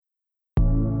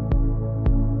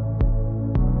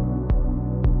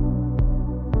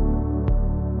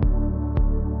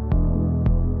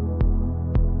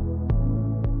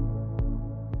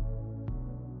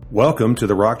Welcome to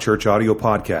the Rock Church audio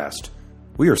podcast.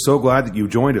 We are so glad that you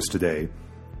joined us today.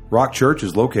 Rock Church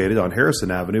is located on Harrison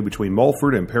Avenue between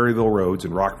Mulford and Perryville Roads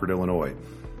in Rockford, Illinois.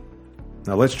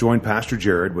 Now let's join Pastor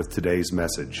Jared with today's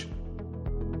message.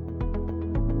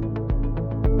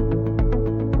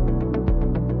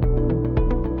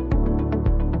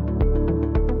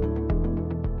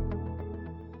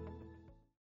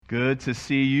 Good to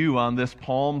see you on this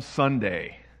Palm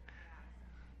Sunday.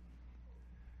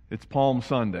 It's Palm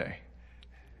Sunday.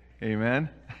 Amen.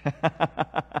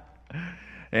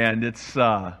 And it's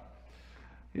a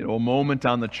moment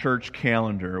on the church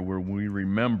calendar where we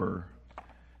remember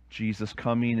Jesus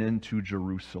coming into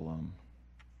Jerusalem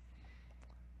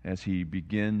as he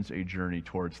begins a journey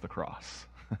towards the cross.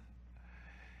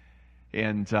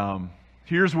 And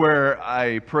here's where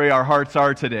I pray our hearts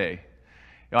are today.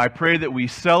 I pray that we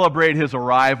celebrate his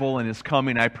arrival and his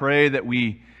coming. I pray that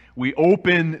we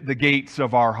open the gates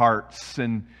of our hearts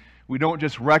and we don't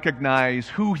just recognize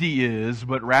who he is,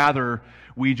 but rather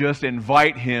we just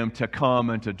invite him to come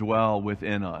and to dwell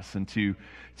within us and to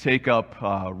take up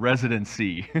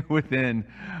residency within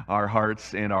our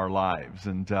hearts and our lives.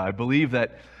 And I believe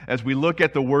that as we look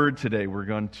at the Word today, we're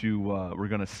going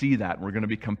to see that. We're going to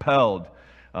be compelled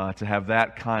to have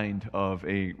that kind of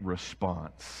a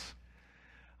response.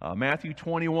 Matthew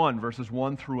 21, verses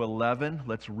 1 through 11.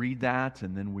 Let's read that,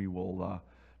 and then we will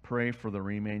pray for the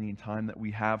remaining time that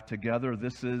we have together.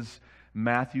 This is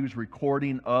Matthew's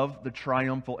recording of the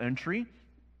triumphal entry.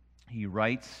 He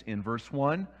writes in verse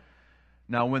 1,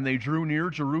 "Now when they drew near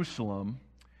Jerusalem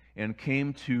and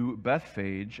came to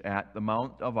Bethphage at the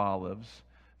Mount of Olives,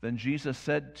 then Jesus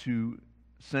sent two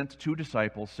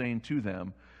disciples, saying to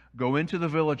them, 'Go into the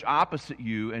village opposite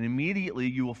you, and immediately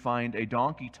you will find a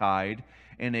donkey tied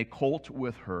and a colt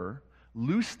with her.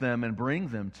 Loose them and bring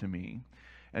them to me.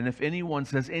 And if anyone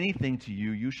says anything to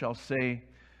you, you shall say,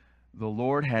 the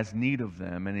Lord has need of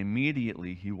them, and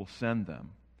immediately he will send them.'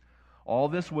 All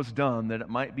this was done that it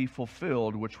might be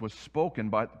fulfilled which was spoken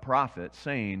by the prophet,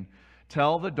 saying,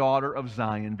 'Tell the daughter of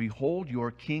Zion, behold,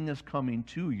 your king is coming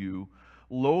to you,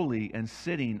 lowly and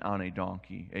sitting on a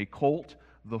donkey, a colt,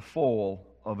 the foal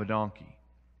of a donkey.'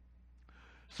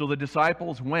 So the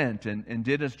disciples went and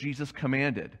did as Jesus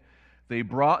commanded. They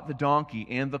brought the donkey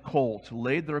and the colt,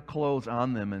 laid their clothes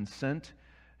on them, and set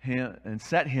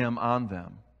him on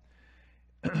them.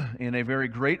 And a very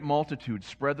great multitude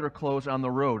spread their clothes on the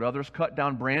road. Others cut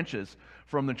down branches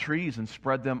from the trees and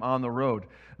spread them on the road.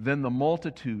 Then the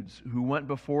multitudes who went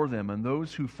before them and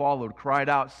those who followed cried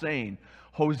out, saying,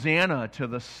 'Hosanna to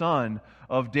the Son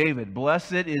of David.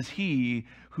 Blessed is he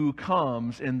who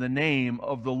comes in the name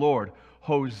of the Lord.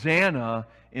 Hosanna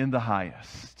in the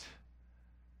highest.'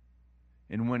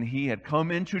 And when he had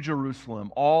come into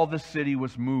Jerusalem, all the city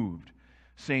was moved,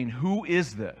 saying, 'Who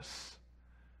is this?'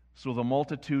 So the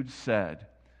multitude said,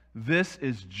 'This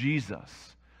is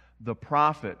Jesus, the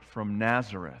prophet from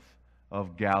Nazareth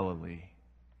of Galilee.'"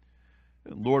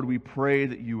 Lord, we pray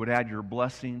that you would add your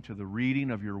blessing to the reading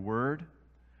of your word.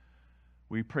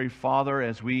 We pray, Father,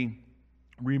 as we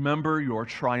remember your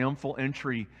triumphal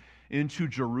entry into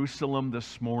Jerusalem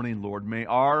this morning, Lord, may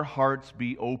our hearts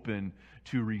be open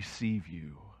to receive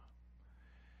you.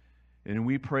 And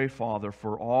we pray, Father,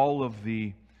 for all of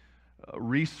the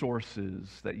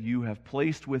resources that you have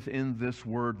placed within this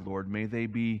word, Lord, may they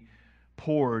be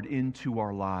poured into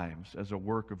our lives as a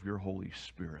work of your Holy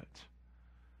Spirit.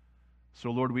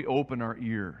 So, Lord, we open our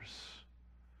ears.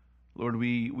 Lord,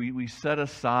 we set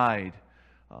aside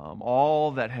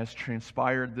all that has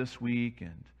transpired this week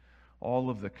and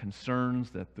all of the concerns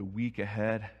that the week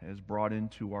ahead has brought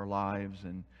into our lives,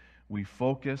 and we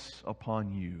focus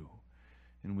upon you,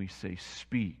 and we say,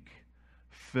 speak,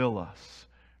 fill us,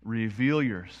 reveal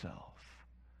yourself.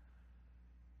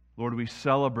 Lord, we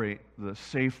celebrate the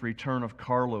safe return of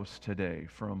Carlos today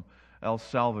from El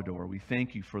Salvador. We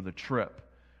thank you for the trip,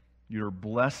 your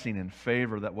blessing and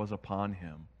favor that was upon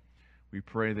him. We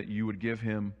pray that you would give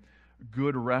him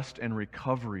good rest and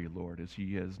recovery, Lord, as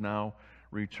he has now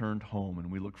returned home, and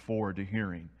we look forward to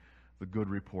hearing the good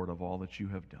report of all that you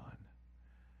have done.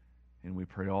 And we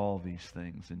pray all these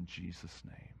things in Jesus'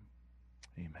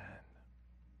 name. Amen.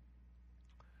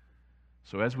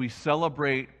 So as we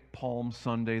celebrate Palm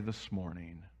Sunday this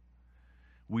morning,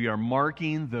 we are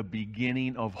marking the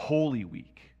beginning of Holy Week.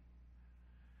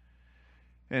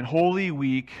 And Holy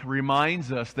Week reminds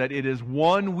us that it is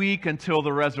 1 week until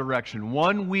the resurrection.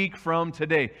 1 week from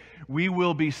today, we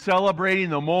will be celebrating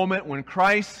the moment when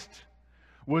Christ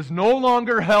was no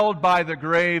longer held by the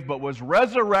grave, but was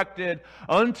resurrected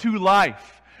unto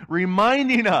life,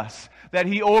 reminding us that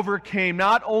he overcame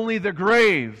not only the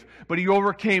grave, but he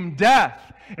overcame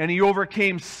death and He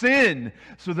overcame sin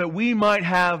so that we might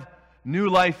have new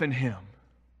life in Him.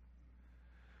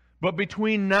 But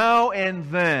between now and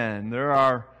then, there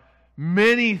are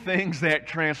many things that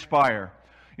transpire.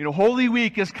 Holy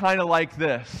Week is kind of like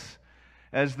this.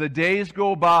 As the days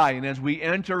go by and as we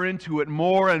enter into it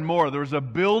more and more, there's a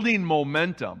building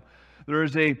momentum. There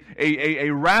is a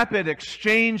rapid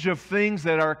exchange of things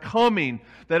that are coming,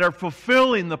 that are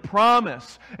fulfilling the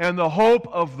promise and the hope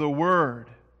of the Word.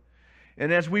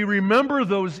 And as we remember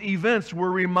those events, we're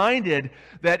reminded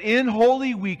that in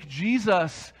Holy Week,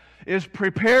 Jesus is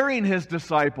preparing His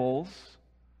disciples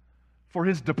for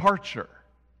His departure.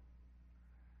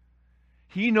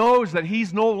 He knows that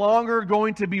He's no longer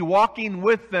going to be walking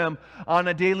with them on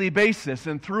a daily basis.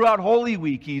 And throughout Holy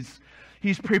Week,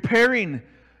 He's preparing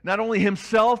not only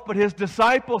Himself, but His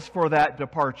disciples for that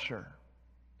departure.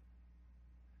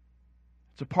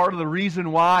 It's a part of the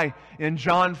reason why in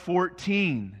John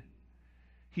 14,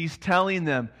 He's telling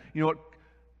them,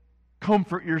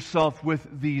 comfort yourself with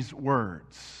these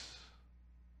words.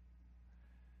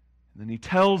 And then He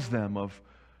tells them of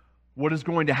what is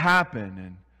going to happen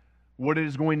and what it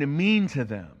is going to mean to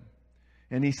them.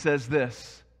 And He says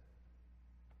this,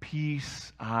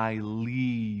 peace I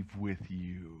leave with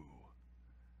you.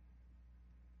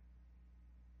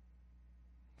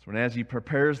 So as He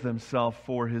prepares Himself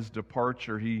for His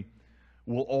departure, He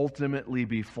will ultimately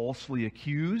be falsely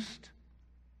accused.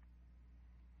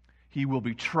 He will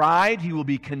be tried. He will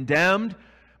be condemned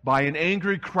by an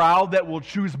angry crowd that will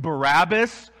choose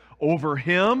Barabbas over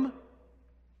Him.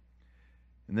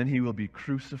 And then He will be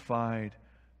crucified,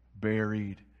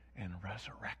 buried, and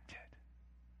resurrected.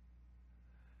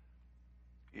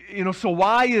 So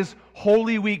why is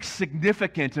Holy Week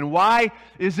significant? And why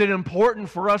is it important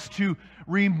for us to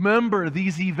remember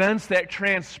these events that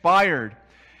transpired?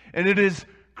 And it is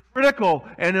critical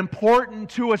and important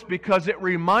to us because it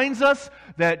reminds us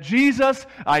that Jesus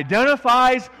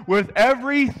identifies with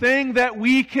everything that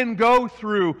we can go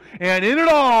through. And in it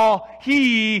all,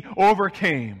 He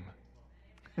overcame.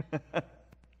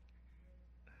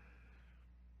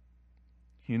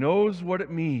 He knows what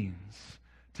it means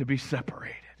to be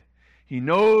separated. He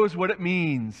knows what it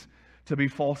means to be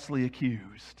falsely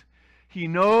accused. He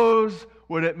knows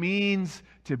what it means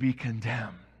to be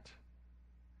condemned.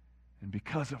 And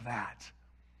because of that,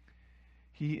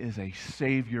 He is a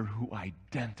Savior who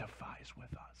identifies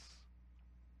with us.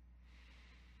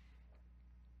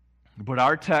 But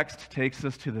our text takes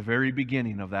us to the very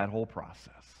beginning of that whole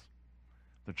process,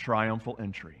 the triumphal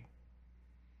entry,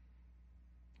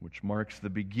 which marks the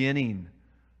beginning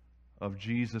of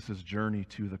Jesus' journey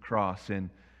to the cross.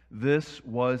 And this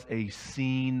was a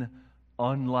scene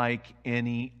unlike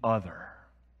any other.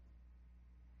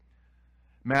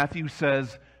 Matthew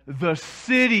says, the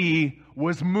city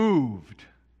was moved.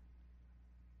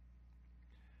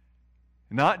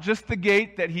 Not just the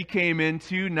gate that He came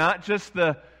into, not just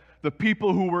the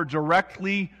people who were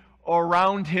directly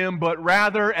around Him, but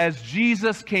rather as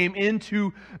Jesus came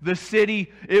into the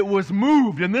city, it was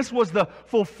moved. And this was the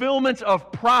fulfillment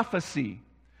of prophecy.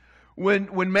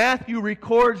 When Matthew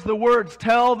records the words,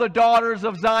 tell the daughters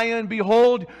of Zion,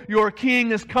 behold, your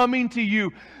king is coming to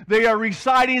you. They are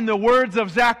reciting the words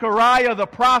of Zechariah the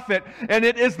prophet, and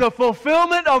it is the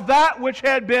fulfillment of that which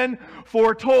had been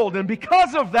foretold. And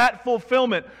because of that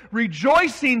fulfillment,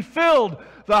 rejoicing filled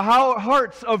the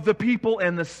hearts of the people,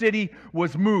 and the city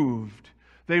was moved.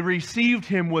 They received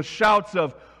Him with shouts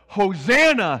of,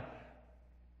 Hosanna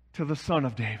to the Son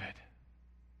of David.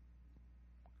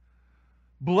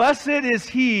 Blessed is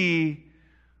He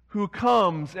who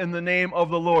comes in the name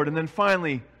of the Lord. And then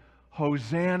finally,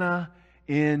 Hosanna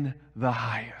in the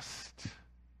highest.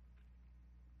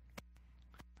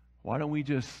 Why don't we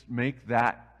just make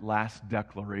that last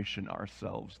declaration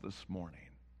ourselves this morning?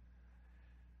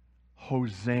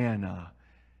 Hosanna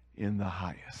in the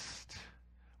highest.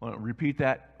 Well, repeat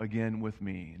that again with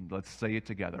me, and let's say it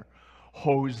together.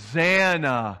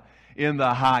 Hosanna in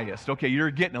the highest. Okay,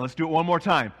 you're getting it. Let's do it one more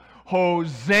time.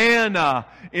 Hosanna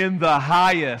in the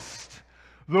highest.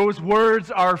 Those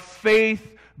words are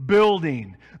faith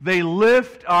building. They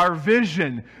lift our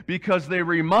vision because they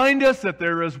remind us that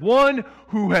there is one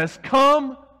who has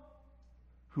come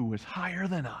who is higher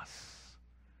than us.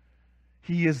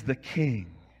 He is the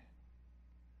King.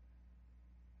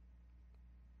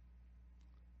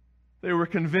 They were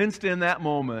convinced in that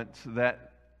moment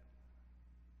that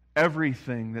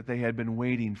everything that they had been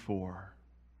waiting for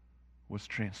was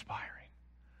transpiring.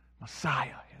 Messiah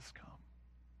has come.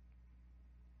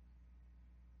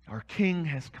 Our King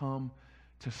has come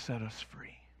to set us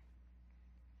free.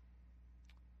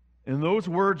 And those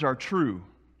words are true.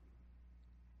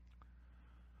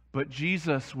 But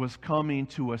Jesus was coming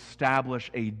to establish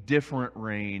a different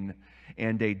reign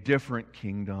and a different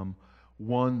kingdom,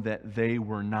 one that they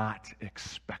were not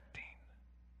expecting.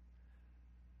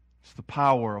 It's the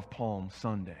power of Palm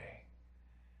Sunday.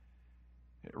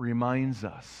 It reminds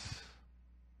us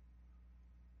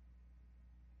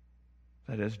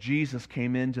that as Jesus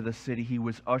came into the city, He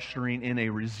was ushering in a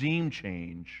regime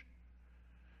change.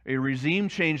 A regime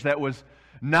change that was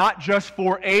not just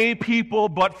for a people,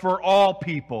 but for all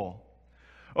people.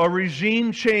 A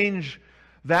regime change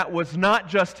that was not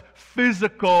just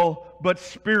physical, but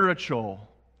spiritual.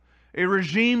 A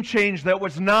regime change that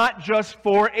was not just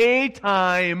for a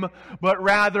time, but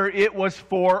rather it was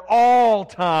for all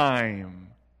time.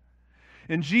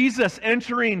 And Jesus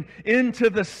entering into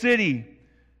the city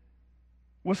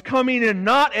was coming in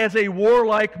not as a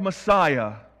warlike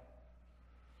Messiah,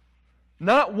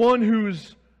 not one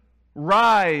whose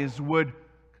rise would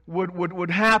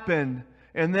happen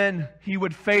and then He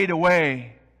would fade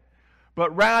away,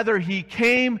 but rather He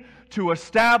came to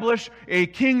establish a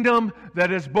kingdom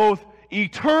that is both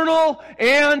eternal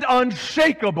and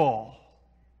unshakable.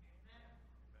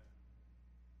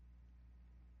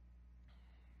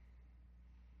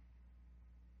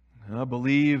 And I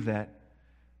believe that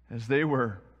as they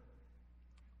were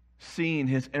seeing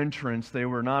His entrance, they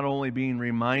were not only being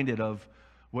reminded of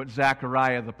what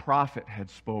Zechariah the prophet had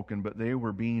spoken, but they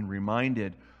were being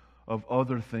reminded of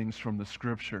other things from the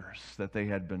Scriptures that they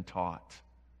had been taught.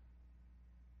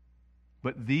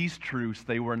 But these truths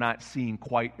they were not seeing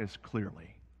quite as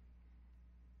clearly.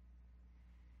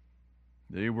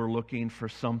 They were looking for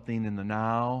something in the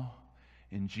now,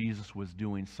 and Jesus was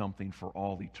doing something for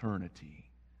all eternity.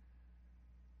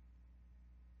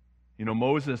 You know,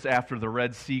 Moses, after the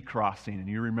Red Sea crossing, and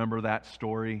you remember that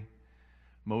story?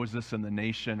 Moses and the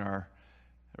nation are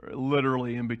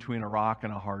literally in between a rock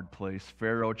and a hard place.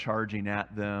 Pharaoh charging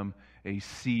at them, a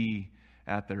sea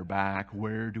at their back.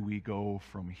 Where do we go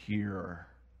from here?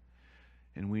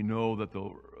 And we know that the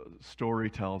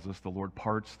story tells us the Lord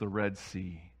parts the Red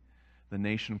Sea. The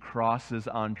nation crosses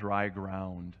on dry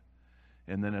ground.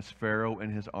 And then as Pharaoh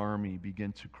and his army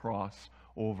begin to cross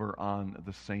over on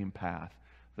the same path,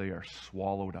 they are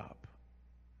swallowed up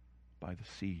by the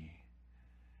sea.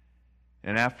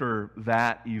 And after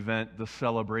that event, the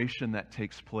celebration that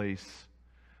takes place,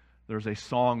 there's a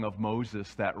song of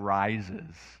Moses that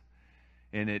rises.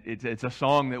 And it's a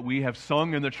song that we have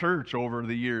sung in the church over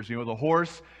the years. You know, the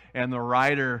horse and the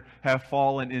rider have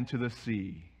fallen into the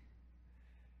sea.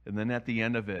 And then at the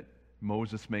end of it,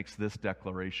 Moses makes this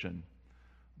declaration: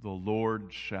 the Lord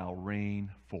shall reign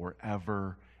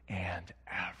forever and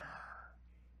ever.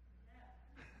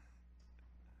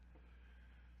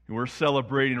 We're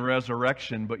celebrating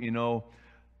resurrection, but you know,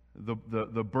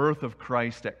 the birth of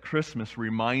Christ at Christmas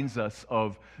reminds us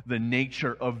of the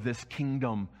nature of this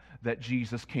kingdom that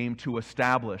Jesus came to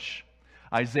establish.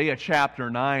 Isaiah chapter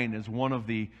 9 is one of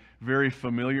the very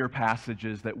familiar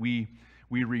passages that we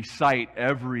recite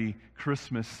every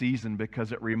Christmas season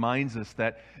because it reminds us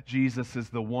that Jesus is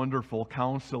the wonderful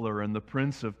counselor and the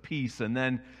Prince of Peace. And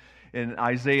then in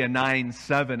Isaiah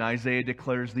 9:7, Isaiah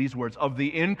declares these words: of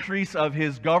the increase of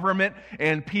His government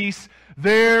and peace,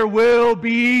 there will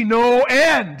be no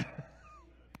end.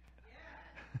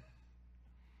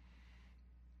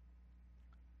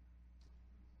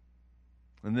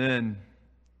 And then,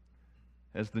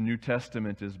 as the New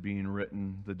Testament is being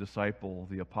written, the disciple,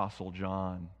 the Apostle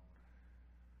John,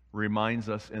 reminds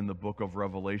us in the book of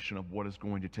Revelation of what is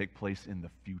going to take place in the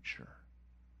future.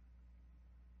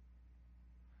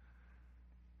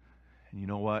 And you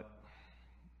know what?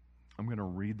 I'm going to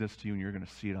read this to you and you're going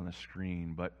to see it on the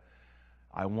screen, but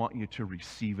I want you to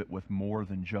receive it with more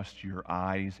than just your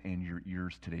eyes and your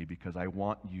ears today, because I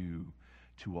want you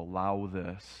to allow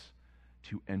this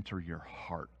to enter your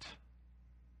heart,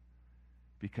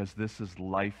 because this is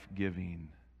life-giving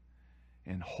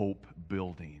and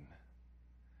hope-building.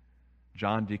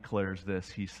 John declares this.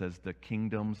 He says, the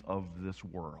kingdoms of this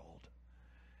world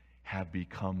have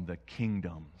become the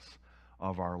kingdoms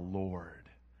of our Lord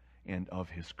and of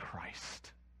His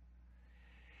Christ.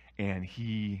 And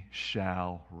He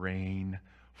shall reign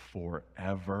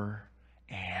forever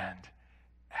and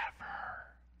ever.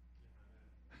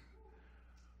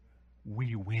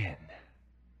 We win.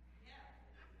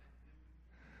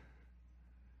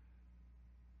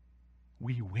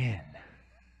 We win.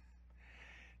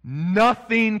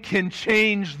 Nothing can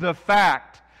change the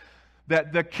fact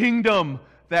that the kingdom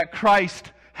that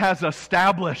Christ has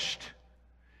established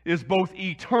is both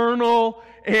eternal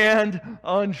and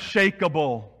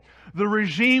unshakable. The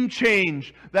regime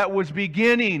change that was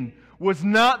beginning was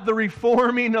not the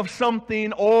reforming of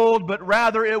something old, but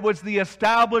rather it was the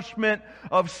establishment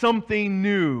of something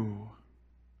new.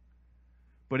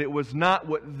 But it was not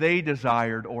what they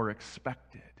desired or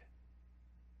expected.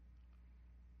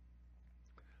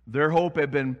 Their hope had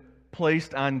been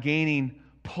placed on gaining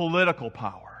political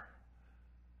power.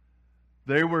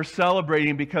 They were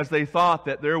celebrating because they thought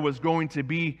that there was going to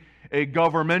be a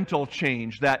governmental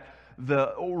change, that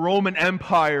the Roman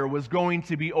Empire was going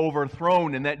to be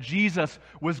overthrown, and that Jesus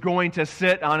was going to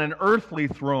sit on an earthly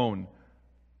throne.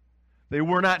 They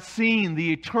were not seeing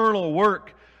the eternal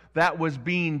work that was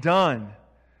being done.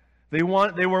 They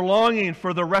were longing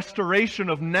for the restoration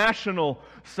of national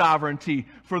sovereignty,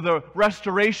 for the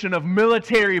restoration of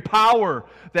military power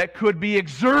that could be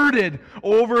exerted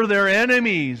over their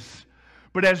enemies.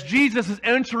 But as Jesus is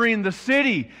entering the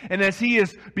city, and as He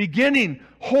is beginning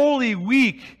Holy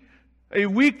Week, a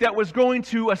week that was going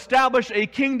to establish a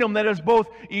kingdom that is both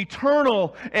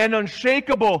eternal and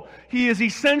unshakable, He is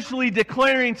essentially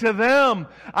declaring to them,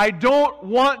 I don't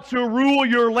want to rule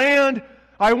your land,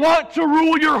 I want to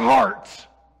rule your heart.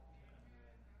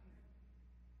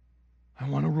 I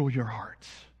want to rule your hearts.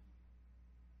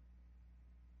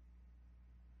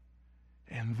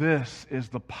 And this is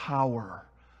the power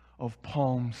of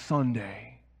Palm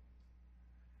Sunday.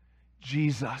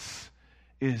 Jesus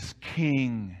is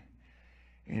King,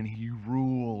 and He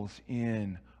rules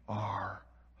in our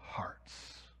hearts.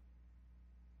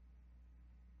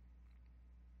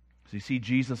 So you see,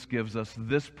 Jesus gives us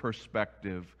this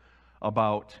perspective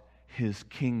about His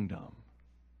kingdom.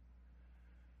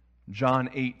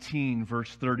 John 18, verse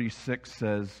 36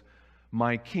 says,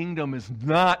 My kingdom is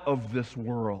not of this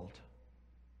world.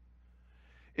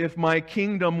 If my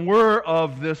kingdom were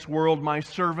of this world, my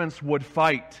servants would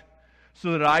fight,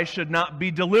 so that I should not be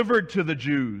delivered to the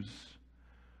Jews.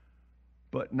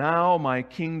 But now my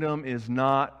kingdom is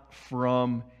not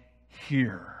from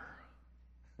here.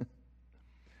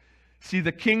 See,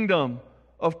 the kingdom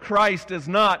of Christ is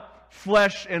not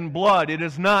flesh and blood. It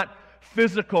is not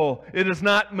physical. It is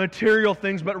not material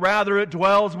things, but rather it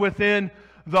dwells within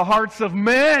the hearts of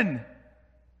men.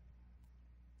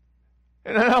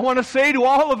 And I want to say to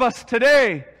all of us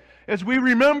today, as we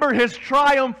remember His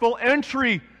triumphal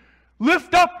entry,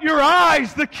 lift up your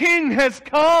eyes, the King has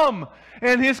come,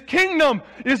 and His kingdom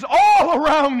is all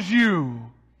around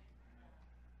you.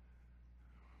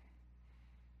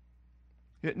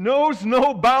 It knows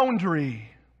no boundary,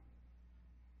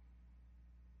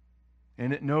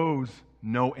 and it knows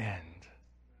no end.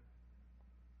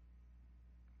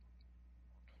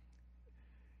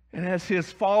 And as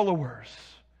His followers,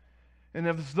 and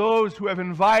as those who have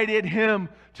invited Him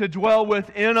to dwell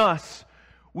within us,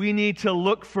 we need to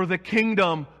look for the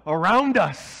kingdom around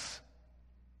us.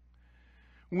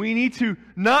 We need to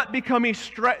not become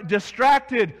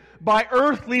distracted by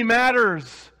earthly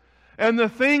matters and the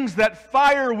things that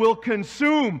fire will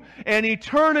consume and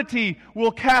eternity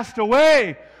will cast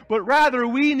away. But rather,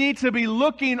 we need to be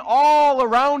looking all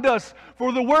around us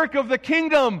for the work of the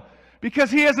kingdom,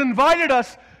 because He has invited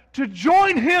us to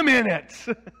join Him in it,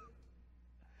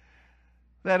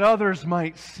 that others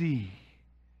might see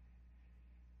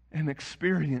and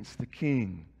experience the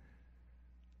King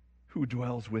who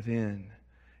dwells within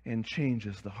and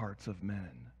changes the hearts of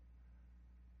men.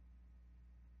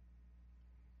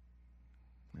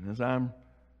 And as I'm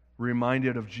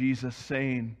reminded of Jesus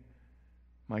saying,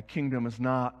 my kingdom is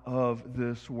not of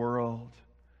this world,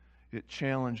 it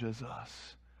challenges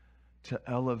us to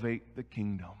elevate the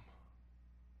kingdom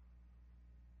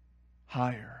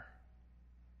higher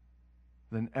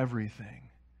than everything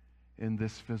in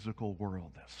this physical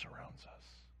world that surrounds us.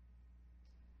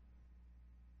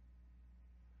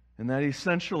 And that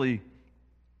essentially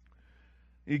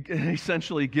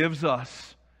gives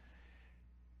us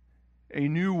a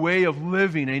new way of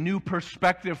living, a new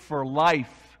perspective for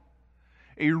life,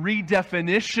 a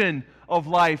redefinition of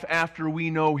life after we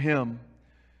know Him.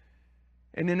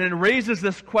 And then it raises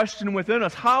this question within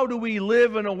us: how do we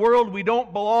live in a world we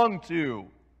don't belong to?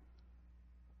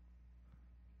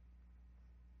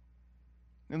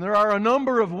 And there are a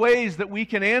number of ways that we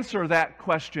can answer that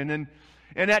question.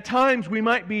 And at times we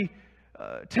might be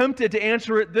tempted to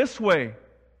answer it this way: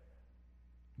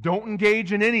 don't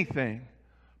engage in anything.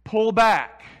 Pull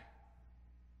back.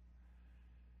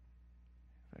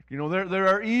 You know, there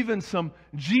are even some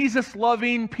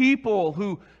Jesus-loving people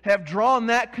who have drawn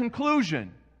that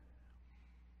conclusion.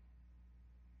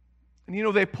 And you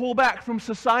know, they pull back from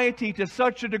society to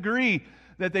such a degree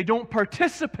that they don't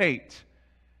participate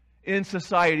in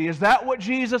society. Is that what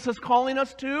Jesus is calling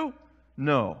us to?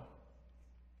 No.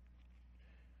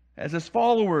 As His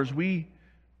followers, we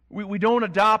We don't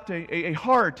adopt a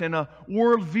heart and a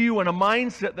worldview and a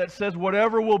mindset that says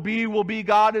whatever will be, will be.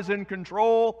 God is in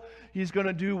control. He's going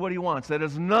to do what He wants. That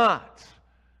is not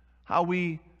how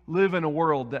we live in a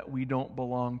world that we don't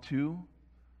belong to.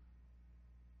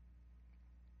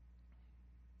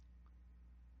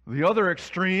 The other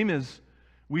extreme is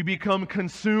we become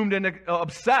consumed and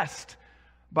obsessed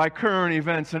by current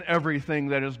events and everything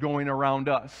that is going around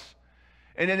us.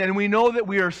 And we know that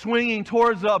we are swinging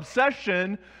towards the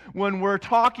obsession when we're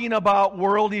talking about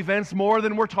world events more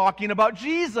than we're talking about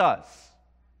Jesus.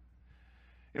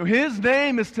 His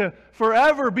name is to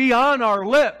forever be on our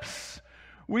lips.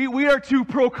 We are to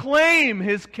proclaim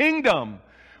His kingdom.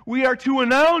 We are to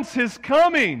announce His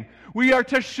coming. We are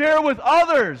to share with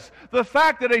others the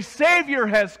fact that a Savior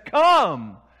has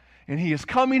come and He is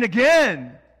coming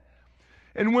again.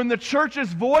 And when the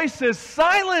church's voice is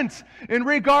silent in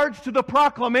regards to the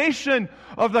proclamation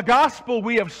of the gospel,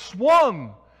 we have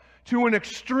swung to an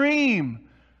extreme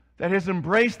that has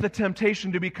embraced the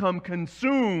temptation to become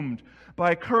consumed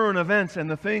by current events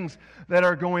and the things that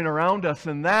are going around us.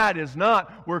 And that is not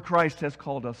where Christ has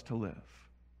called us to live.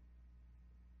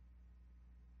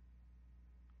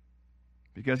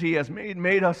 Because He has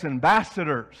made us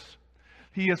ambassadors.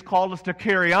 He has called us to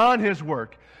carry on His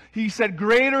work. He said,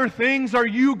 greater things are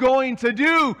you going to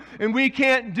do, and we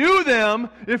can't do them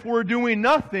if we're doing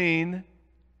nothing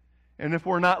and if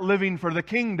we're not living for the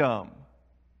kingdom.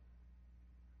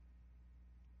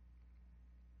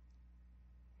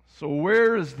 So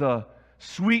where is the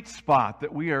sweet spot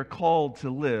that we are called to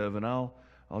live? And I'll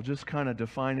just kind of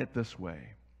define it this way.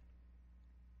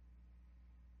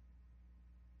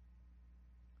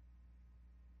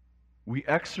 We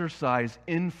exercise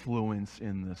influence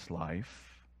in this life,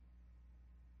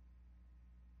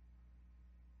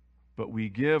 but we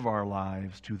give our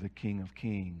lives to the King of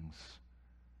Kings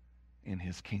in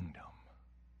His kingdom.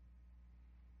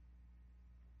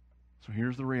 So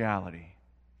here's the reality.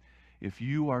 If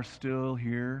you are still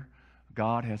here,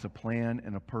 God has a plan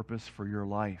and a purpose for your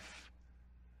life.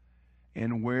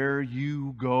 And where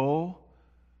you go,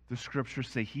 the Scriptures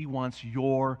say He wants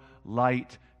your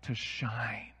light to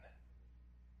shine.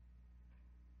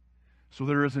 So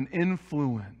there is an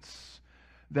influence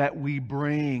that we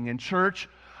bring. And church,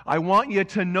 I want you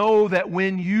to know that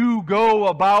when you go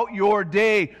about your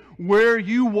day, where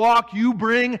you walk, you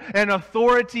bring an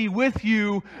authority with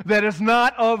you that is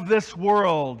not of this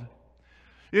world.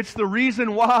 It's the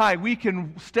reason why we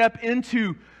can step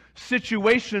into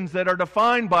situations that are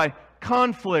defined by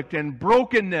conflict and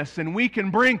brokenness, and we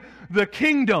can bring the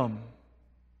kingdom.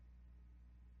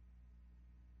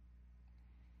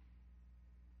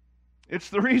 It's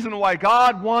the reason why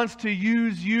God wants to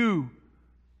use you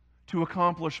to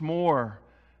accomplish more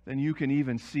than you can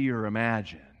even see or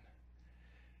imagine.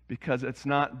 Because it's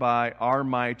not by our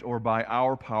might or by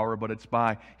our power, but it's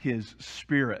by His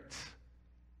Spirit.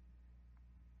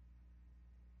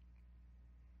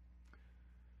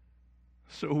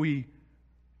 So we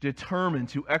determine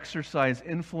to exercise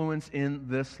influence in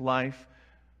this life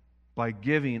by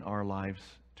giving our lives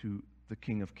to the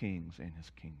King of Kings and His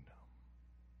kingdom.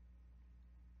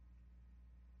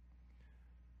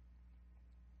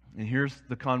 And here's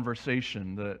the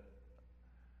conversation that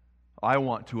I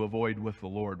want to avoid with the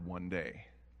Lord one day.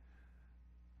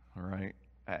 All right?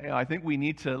 I think we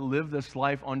need to live this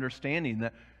life understanding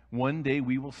that one day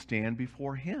we will stand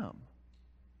before Him.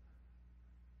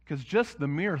 Because just the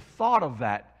mere thought of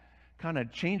that kind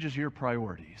of changes your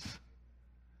priorities.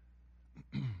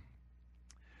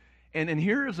 And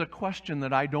here is a question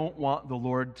that I don't want the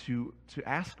Lord to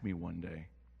ask me one day.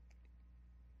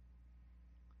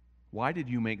 Why did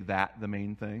you make that the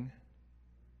main thing?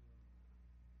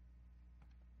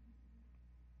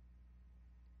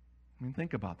 I mean,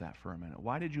 think about that for a minute.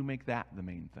 Why did you make that the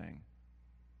main thing?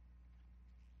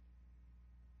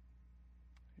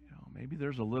 Maybe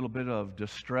there's a little bit of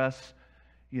distress,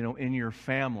 in your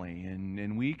family,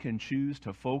 and we can choose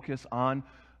to focus on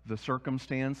the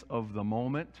circumstance of the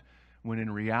moment, when in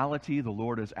reality the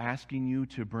Lord is asking you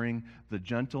to bring the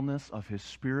gentleness of His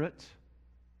Spirit,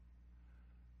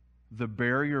 the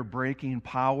barrier-breaking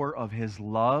power of His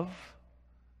love,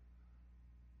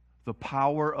 the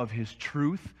power of His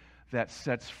truth that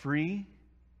sets free,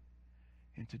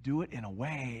 and to do it in a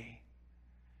way,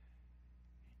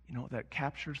 that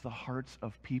captures the hearts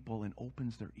of people and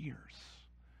opens their ears.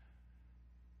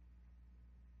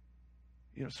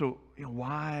 So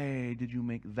why did you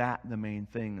make that the main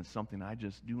thing? Is something I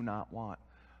just do not want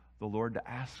the Lord to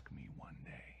ask me one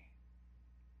day.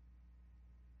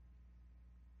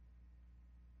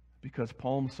 Because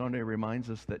Palm Sunday reminds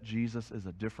us that Jesus is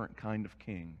a different kind of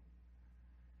king.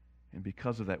 And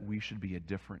because of that, we should be a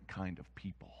different kind of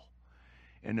people.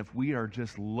 And if we are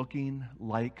just looking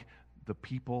like the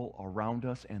people around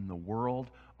us and the world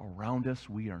around us,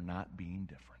 we are not being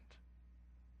different.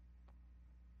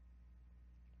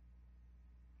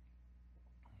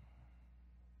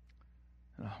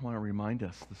 And I want to remind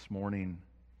us this morning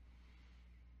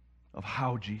of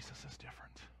how Jesus is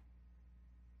different.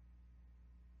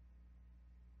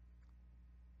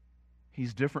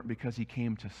 He's different because he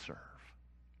came to serve.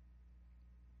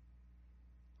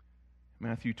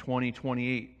 Matthew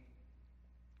 20:28.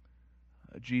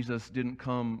 Jesus didn't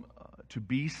come to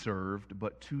be served,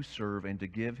 but to serve and to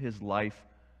give his life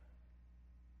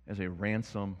as a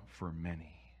ransom for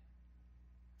many.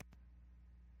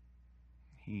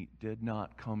 He did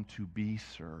not come to be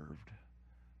served,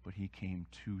 but he came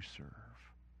to serve.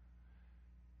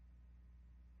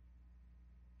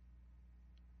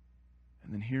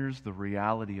 And then here's the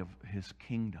reality of his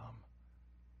kingdom.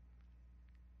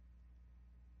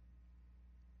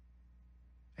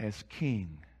 As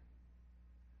king,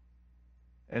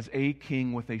 as a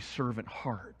king with a servant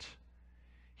heart,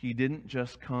 he didn't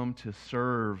just come to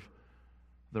serve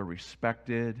the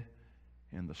respected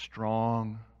and the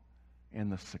strong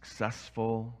and the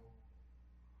successful,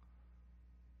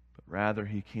 but rather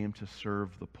he came to serve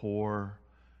the poor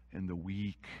and the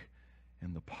weak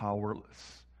and the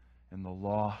powerless and the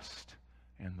lost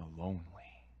and the lonely.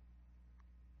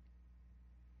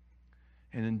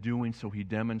 And in doing so, he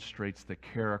demonstrates the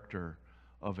character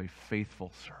of a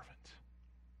faithful servant.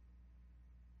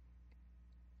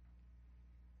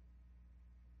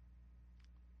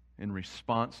 In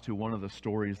response to one of the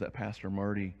stories that Pastor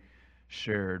Marty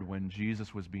shared when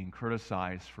Jesus was being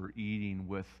criticized for eating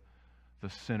with the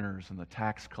sinners and the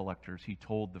tax collectors, he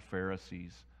told the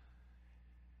Pharisees,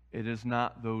 "It is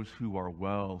not those who are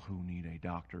well who need a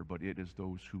doctor, but it is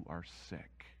those who are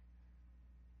sick.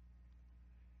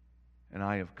 And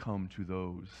I have come to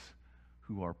those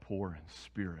who are poor in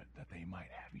spirit, that they might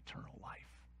have eternal life."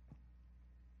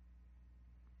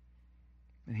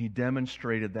 And he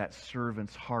demonstrated that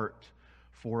servant's heart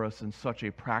for us in such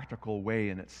a practical way,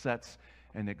 and it sets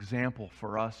an example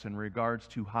for us in regards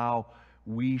to how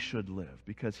we should live,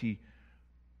 because he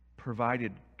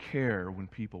provided care when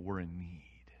people were in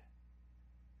need.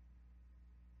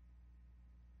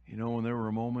 You know, and there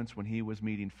were moments when he was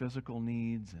meeting physical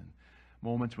needs and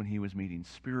moments when he was meeting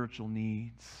spiritual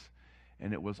needs,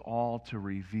 and it was all to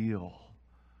reveal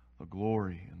the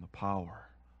glory and the power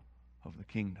of the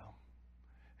kingdom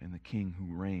and the King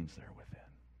who reigns there within.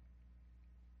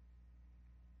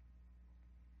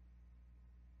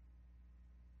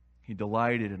 He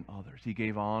delighted in others. He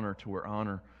gave honor to where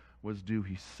honor was due.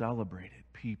 He celebrated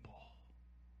people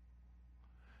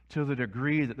to the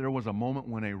degree that there was a moment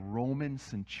when a Roman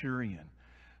centurion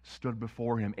stood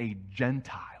before him, a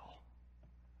Gentile,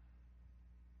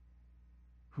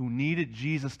 who needed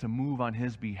Jesus to move on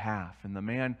his behalf. And the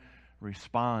man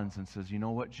responds and says, "You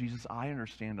know what, Jesus, I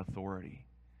understand authority.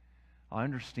 I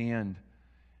understand,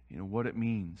 what it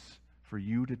means for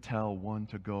you to tell one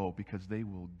to go, because they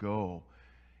will go."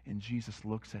 And Jesus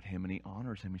looks at him and he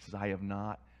honors him. He says, "I have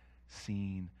not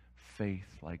seen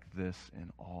faith like this in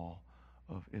all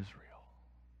of Israel."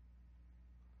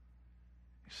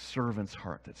 A servant's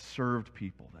heart that served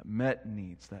people, that met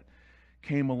needs, that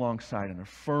came alongside and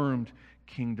affirmed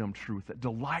kingdom truth, that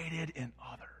delighted in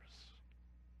others.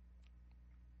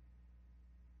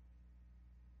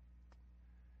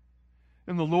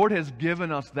 And the Lord has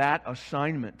given us that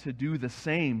assignment to do the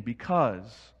same,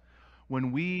 because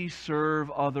when we serve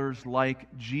others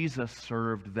like Jesus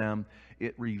served them,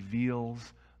 it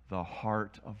reveals the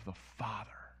heart of the Father.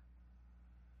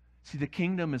 See, the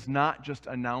kingdom is not just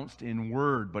announced in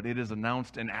word, but it is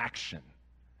announced in action.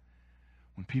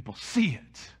 When people see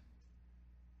it,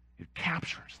 it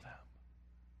captures them.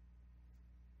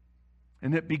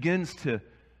 And it begins to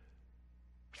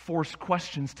force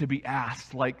questions to be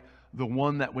asked, like the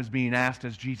one that was being asked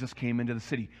as Jesus came into the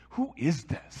city. Who is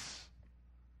this?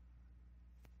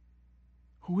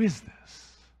 Who is this?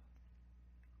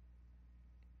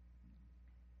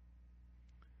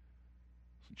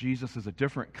 Jesus is a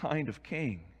different kind of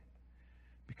king,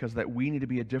 because that we need to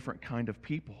be a different kind of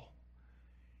people.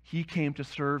 He came to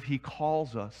serve. He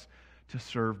calls us to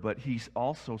serve, but he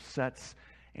also sets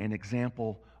an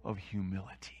example of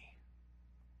humility.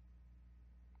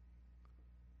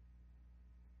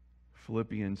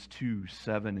 Philippians 2,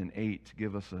 7 and 8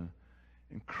 give us an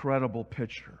incredible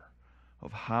picture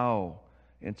of how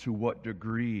and to what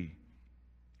degree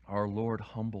our Lord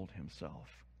humbled himself.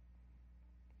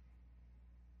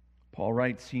 Paul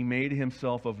writes, "He made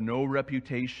himself of no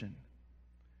reputation,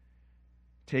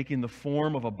 taking the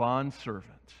form of a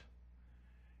bondservant,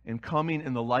 and coming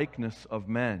in the likeness of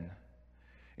men,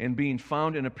 and being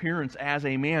found in appearance as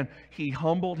a man, he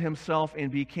humbled himself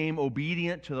and became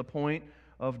obedient to the point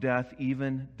of death,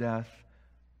 even death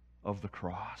of the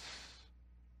cross.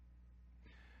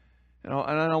 And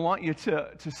I want you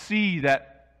to see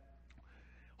that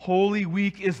Holy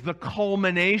Week is the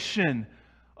culmination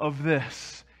of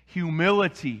this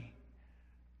humility.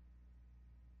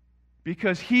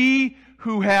 Because he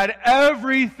who had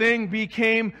everything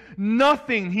became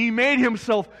nothing. He made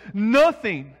himself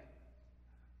nothing.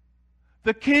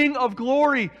 The King of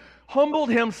glory humbled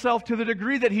himself to the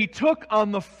degree that he took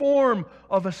on the form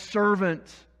of a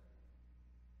servant.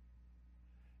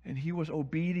 And he was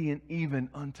obedient even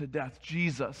unto death.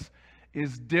 Jesus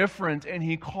is different, and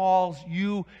he calls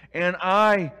you and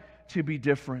I to be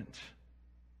different.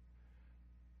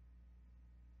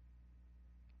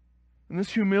 And this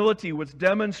humility was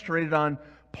demonstrated on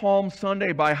Palm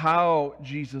Sunday by how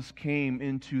Jesus came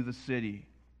into the city.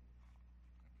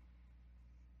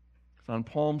 On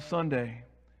Palm Sunday,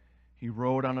 he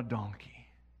rode on a donkey.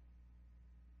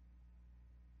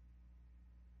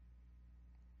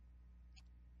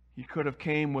 He could have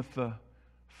came with the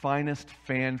finest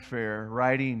fanfare,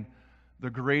 riding the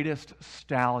greatest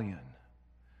stallion,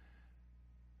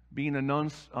 being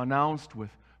announced with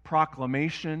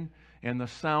proclamation and the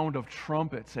sound of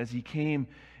trumpets as he came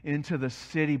into the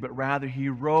city, but rather he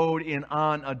rode in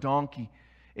on a donkey,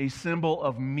 a symbol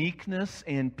of meekness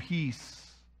and peace.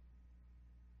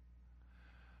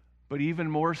 But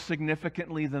even more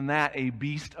significantly than that, a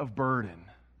beast of burden.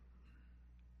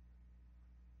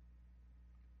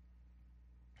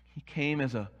 He came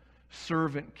as a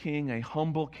servant king, a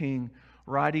humble king,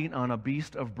 riding on a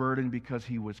beast of burden because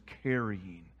he was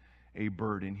carrying a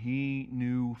burden. He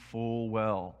knew full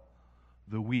well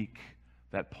the week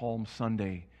that Palm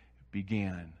Sunday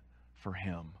began for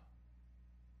him.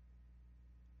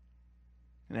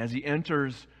 And as he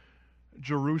enters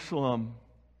Jerusalem,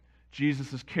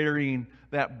 Jesus is carrying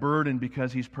that burden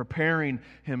because he's preparing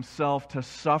himself to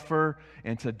suffer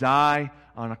and to die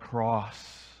on a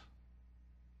cross.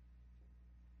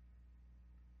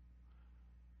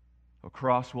 A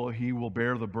cross where he will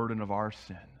bear the burden of our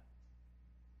sin.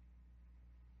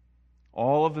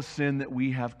 All of the sin that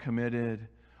we have committed,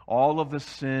 all of the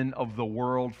sin of the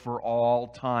world for all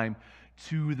time,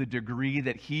 to the degree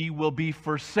that he will be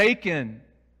forsaken.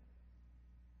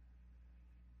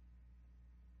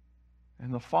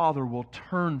 And the Father will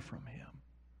turn from him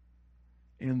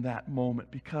in that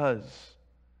moment because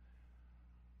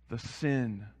the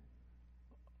sin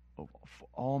of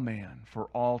all man for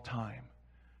all time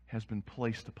has been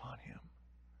placed upon him.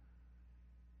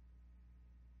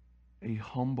 A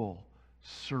humble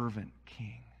servant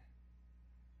king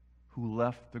who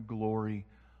left the glory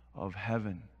of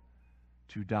heaven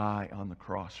to die on the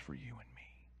cross for you and me.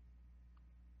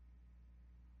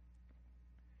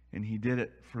 And he did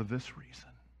it for this reason.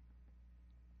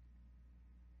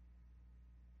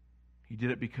 He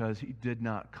did it because he did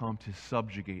not come to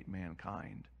subjugate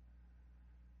mankind,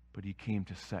 but he came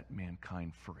to set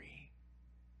mankind free.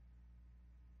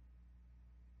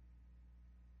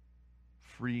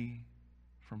 Free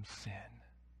from sin.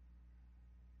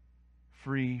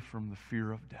 Free from the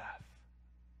fear of death.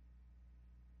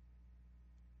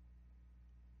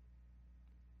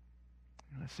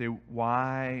 And I say,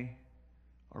 why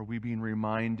are we being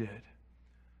reminded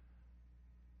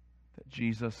that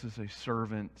Jesus is a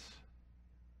servant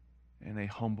and a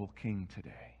humble king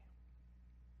today?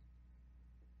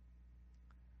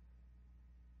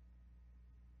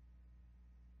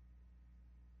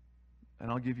 And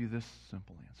I'll give you this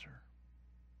simple answer.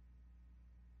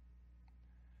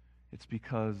 It's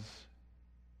because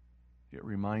it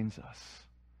reminds us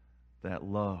that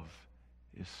love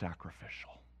is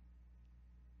sacrificial.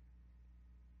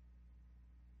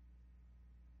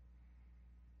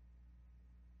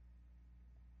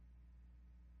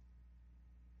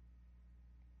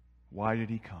 Why did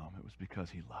he come? It was because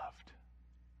he loved.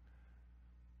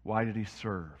 Why did he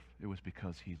serve? It was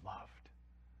because he loved.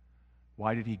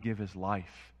 Why did he give his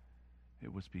life?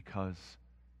 It was because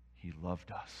he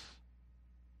loved us.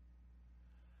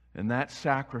 And that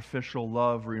sacrificial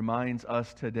love reminds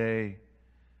us today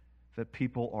that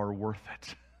people are worth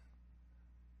it.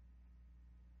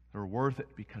 They're worth it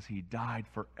because he died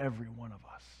for every one of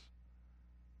us.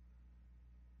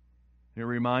 It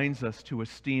reminds us to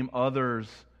esteem others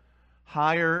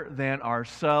higher than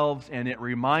ourselves, and it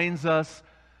reminds us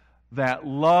that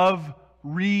love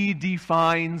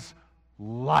redefines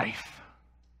life.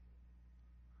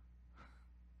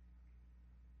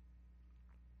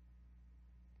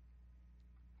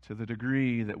 To the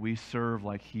degree that we serve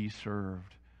like he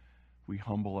served, we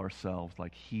humble ourselves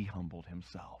like He humbled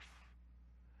Himself.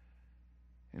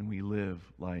 And we live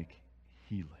like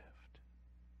He lived.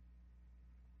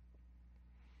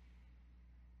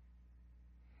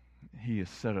 He has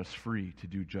set us free to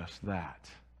do just that.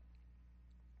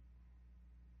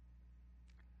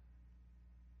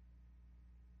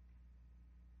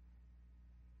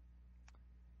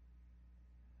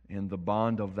 And the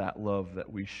bond of that love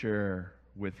that we share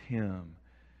with Him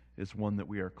is one that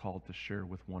we are called to share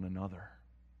with one another.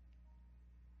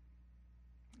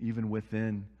 Even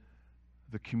within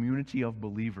the community of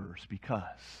believers, because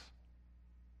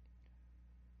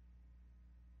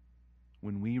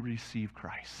when we receive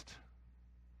Christ,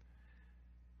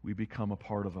 we become a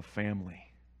part of a family,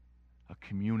 a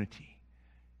community,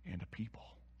 and a people.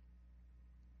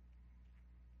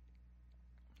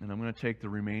 And I'm going to take the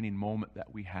remaining moment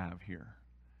that we have here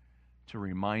to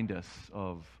remind us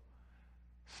of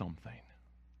something.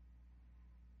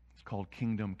 It's called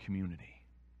kingdom community.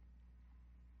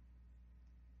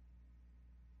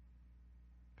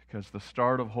 Because the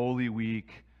start of Holy Week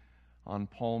on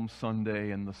Palm Sunday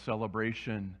and the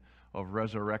celebration of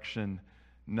resurrection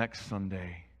next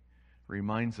Sunday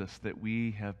reminds us that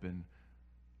we have been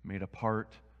made a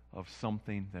part of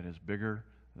something that is bigger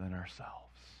than ourselves.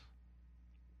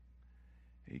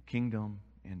 A kingdom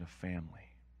and a family.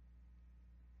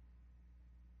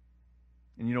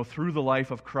 And you know, through the life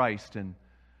of Christ and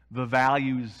the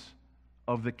values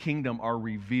of the kingdom are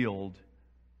revealed.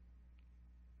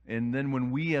 And then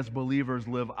when we as believers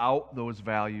live out those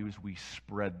values, we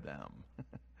spread them.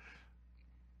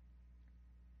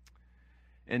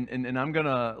 And I'm going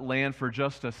to land for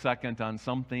just a second on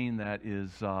something that is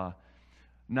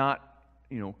not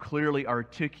clearly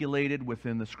articulated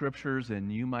within the Scriptures,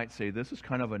 and you might say this is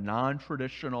kind of a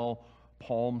non-traditional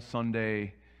Palm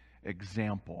Sunday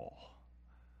example,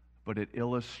 but it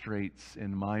illustrates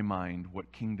in my mind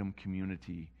what kingdom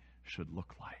community should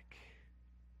look like.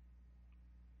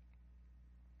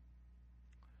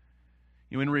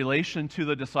 In relation to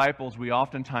the disciples, we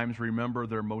oftentimes remember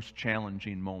their most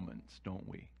challenging moments, don't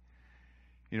we?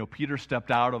 Peter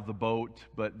stepped out of the boat,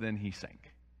 but then he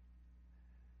sank.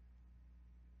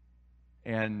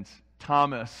 And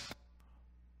Thomas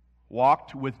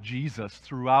walked with Jesus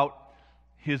throughout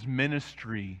his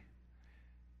ministry,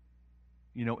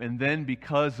 and then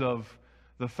because of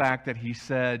the fact that he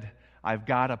said, I've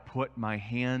got to put my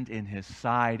hand in his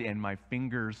side and my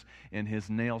fingers in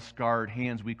his nail-scarred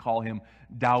hands, we call him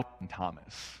Doubting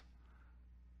Thomas.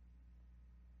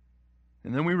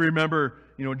 And then we remember,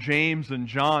 James and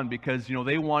John because,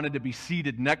 they wanted to be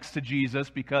seated next to Jesus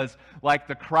because, like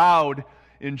the crowd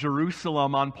in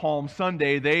Jerusalem on Palm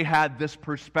Sunday, they had this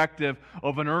perspective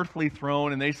of an earthly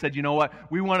throne, and they said, you know what,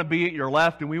 we want to be at your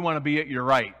left and we want to be at your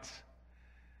right.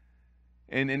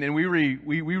 And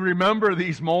we remember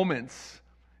these moments,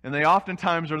 and they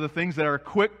oftentimes are the things that are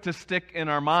quick to stick in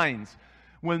our minds,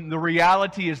 when the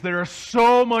reality is there is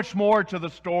so much more to the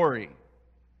story.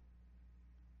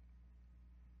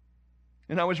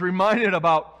 And I was reminded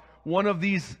about one of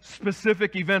these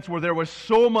specific events where there was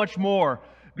so much more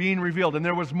being revealed, and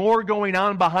there was more going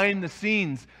on behind the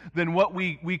scenes than what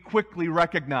we quickly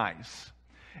recognize.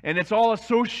 And it's all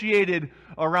associated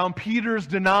around Peter's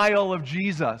denial of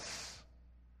Jesus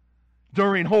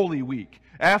during Holy Week,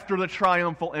 after the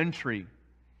triumphal entry.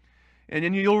 And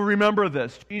then you'll remember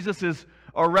this. Jesus is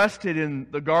arrested in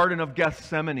the Garden of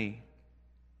Gethsemane,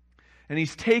 and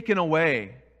he's taken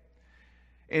away.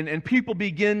 And people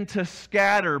begin to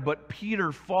scatter, but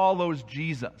Peter follows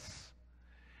Jesus.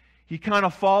 He kind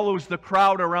of follows the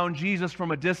crowd around Jesus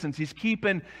from a distance. He's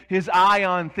keeping his eye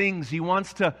on things. He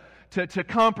wants to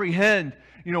comprehend,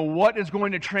 what is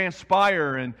going to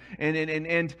transpire. And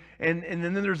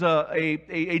then there's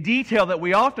a detail that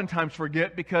we oftentimes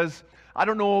forget, because I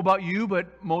don't know about you,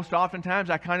 but most oftentimes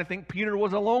I kind of think Peter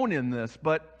was alone in this.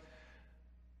 But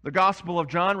the Gospel of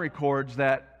John records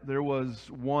that there was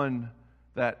one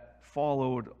that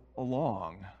followed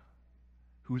along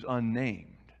who's unnamed.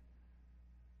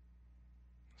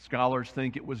 Scholars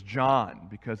think it was John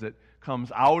because it comes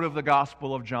out of the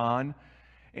Gospel of John,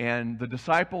 and the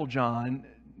disciple John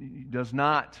does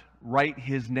not write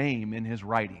his name in his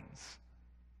writings.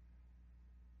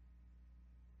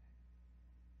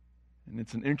 And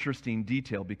it's an interesting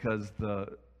detail because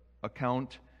the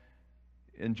account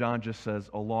in John just says,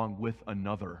 along with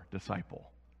another disciple.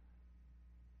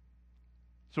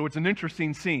 So it's an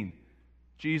interesting scene.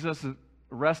 Jesus is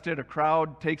arrested, a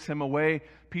crowd takes him away.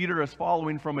 Peter is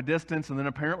following from a distance, and then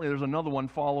apparently there's another one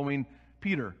following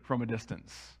Peter from a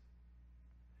distance.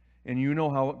 And you know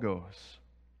how it goes.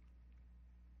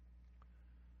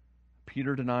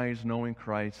 Peter denies knowing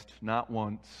Christ not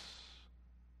once,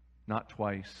 not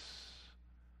twice,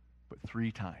 but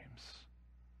 3 times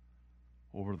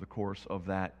over the course of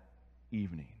that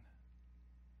evening.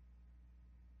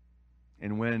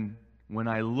 And when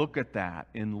I look at that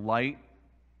in light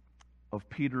of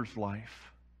Peter's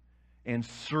life, and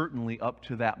certainly up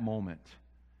to that moment,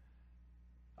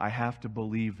 I have to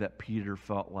believe that Peter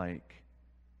felt like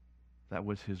that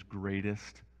was his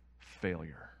greatest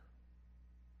failure.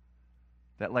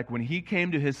 That like when he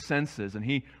came to his senses and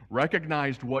he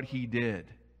recognized what he did,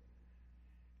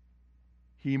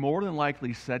 he more than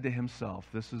likely said to himself,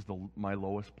 this is my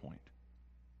lowest point.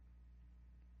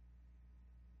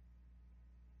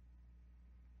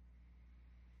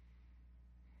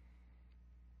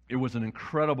 It was an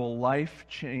incredibly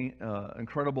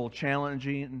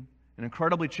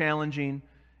challenging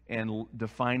and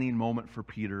defining moment for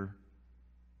Peter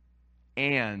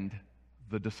and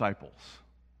the disciples.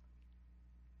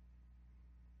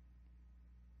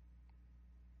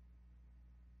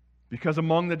 Because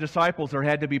among the disciples there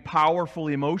had to be powerful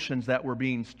emotions that were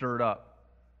being stirred up.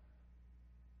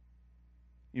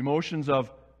 Emotions of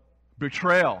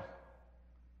betrayal.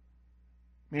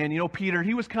 Man, Peter,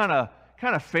 he was kind of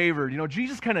favored.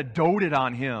 Jesus kind of doted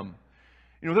on him.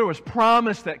 There was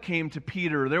promise that came to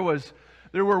Peter. There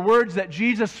were words that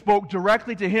Jesus spoke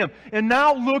directly to him. And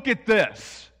now look at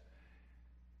this.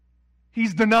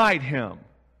 He's denied him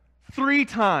 3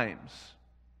 times.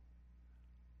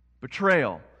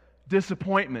 Betrayal,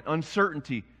 disappointment,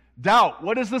 uncertainty, doubt.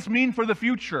 What does this mean for the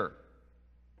future?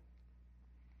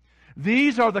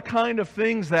 These are the kind of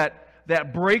things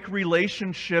that break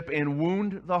relationship and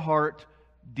wound the heart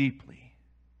deeply.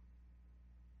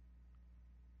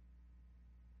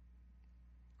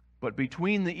 But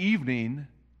between the evening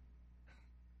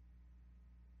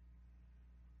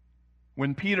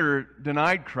when Peter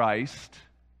denied Christ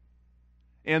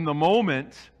and the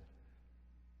moment,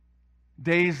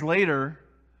 days later,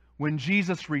 when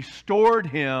Jesus restored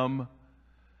him,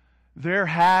 there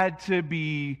had to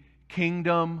be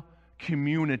kingdom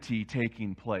community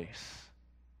taking place.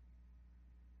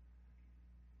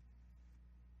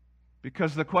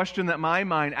 Because the question that my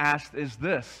mind asked is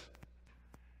this: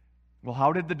 well,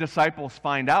 how did the disciples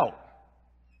find out?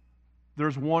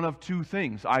 There's one of 2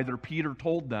 things. Either Peter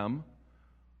told them,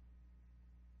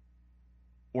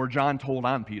 or John told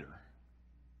on Peter.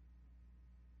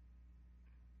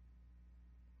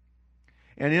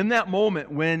 And in that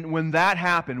moment, when that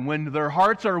happened, when their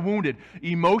hearts are wounded,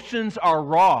 emotions are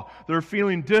raw, they're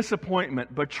feeling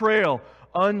disappointment, betrayal,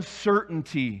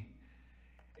 uncertainty,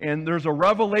 and there's a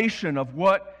revelation of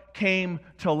what came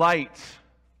to light.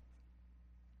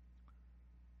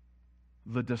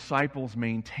 The disciples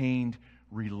maintained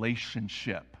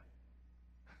relationship.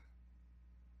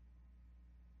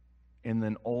 And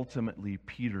then ultimately,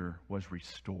 Peter was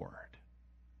restored.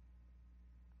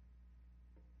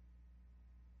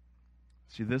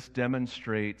 See, this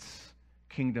demonstrates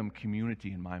kingdom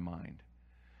community in my mind.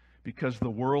 Because the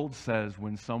world says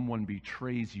when someone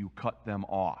betrays you, cut them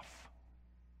off.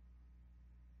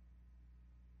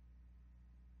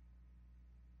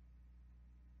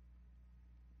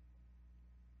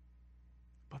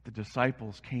 But the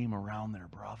disciples came around their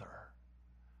brother,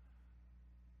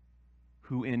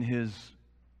 who in his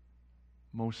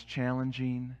most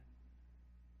challenging,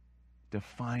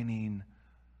 defining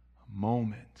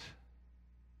moment,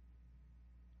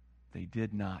 they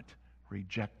did not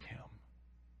reject him.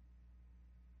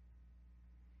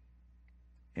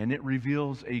 And it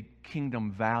reveals a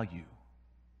kingdom value.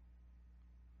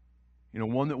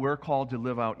 One that we're called to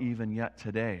live out even yet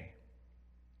today.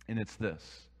 And it's this.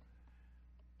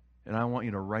 And I want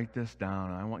you to write this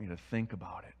down, and I want you to think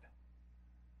about it.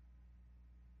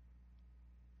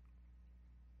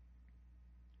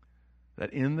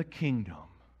 That in the kingdom,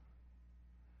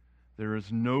 there is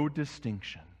no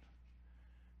distinction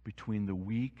between the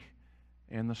weak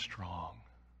and the strong.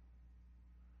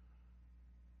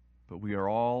 But we are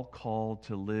all called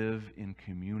to live in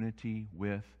community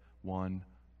with one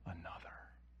another.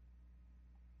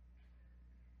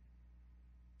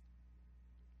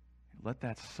 Let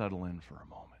that settle in for a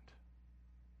moment.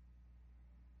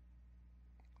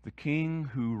 The King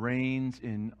who reigns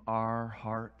in our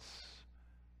hearts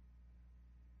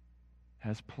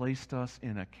has placed us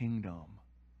in a kingdom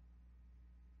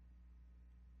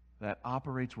that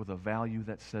operates with a value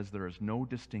that says there is no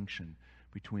distinction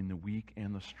between the weak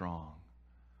and the strong,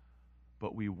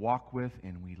 but we walk with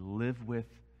and we live with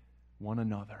one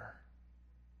another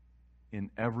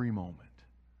in every moment,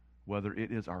 whether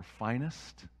it is our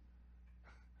finest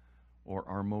or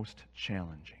our most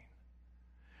challenging.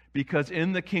 Because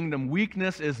in the kingdom,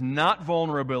 weakness is not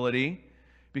vulnerability,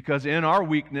 because in our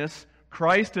weakness,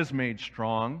 Christ is made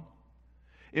strong.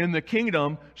 In the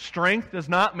kingdom, strength does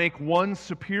not make one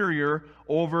superior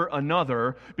over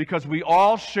another, because we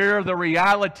all share the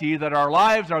reality that our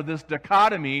lives are this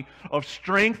dichotomy of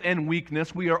strength and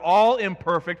weakness. We are all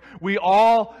imperfect. We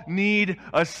all need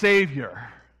a Savior.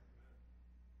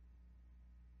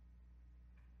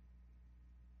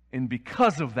 And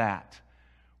because of that,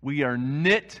 we are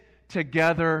knit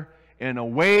together in a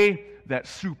way that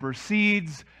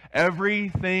supersedes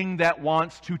everything that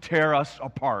wants to tear us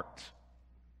apart.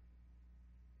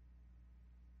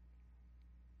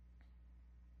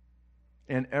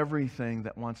 And everything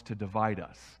that wants to divide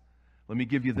us. Let me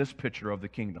give you this picture of the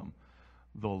kingdom.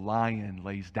 The lion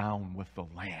lays down with the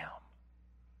lamb.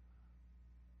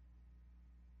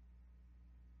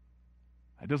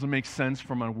 It doesn't make sense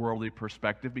from a worldly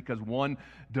perspective because one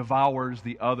devours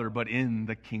the other, but in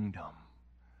the kingdom,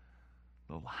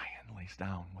 the lion lays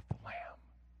down with the lamb.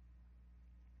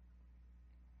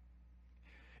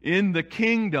 In the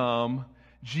kingdom,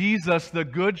 Jesus, the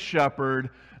Good Shepherd,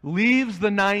 leaves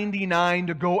the 99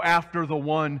 to go after the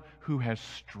one who has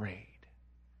strayed.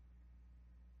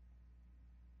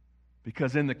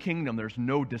 Because in the kingdom, there's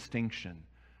no distinction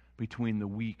between the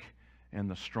weak and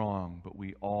the strong, but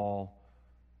we all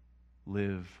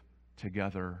live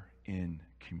together in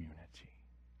community.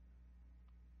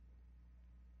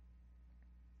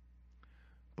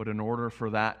 But in order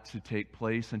for that to take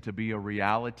place and to be a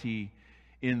reality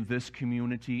in this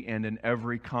community and in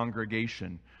every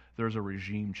congregation, there's a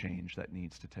regime change that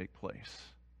needs to take place.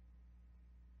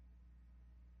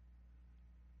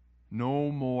 No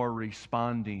more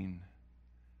responding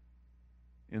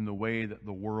in the way that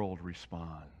the world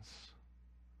responds.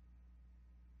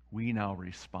 We now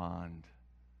respond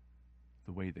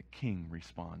the way the King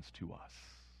responds to us.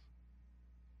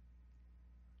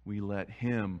 We let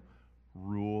Him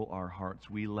rule our hearts.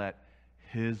 We let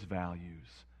His values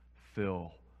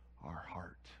fill our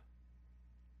heart.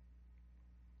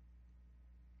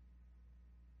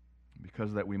 Because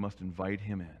of that, we must invite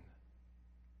Him in.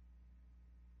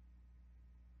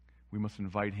 We must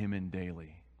invite Him in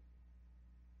daily.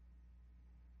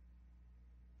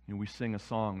 You know, we sing a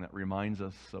song that reminds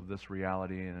us of this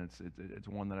reality, and it's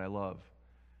one that I love.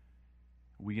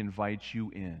 We invite you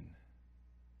in.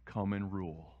 Come and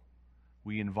rule.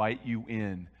 We invite you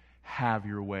in. Have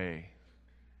your way.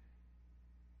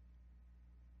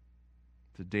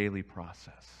 It's a daily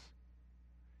process.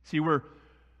 See, we're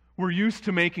used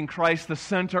to making Christ the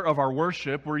center of our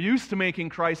worship. We're used to making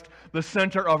Christ the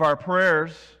center of our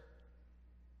prayers.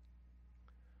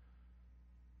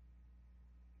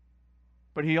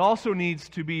 But He also needs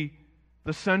to be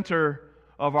the center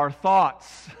of our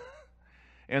thoughts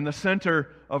and the center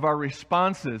of our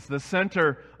responses, the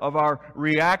center of our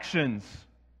reactions.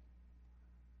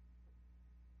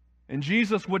 And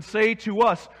Jesus would say to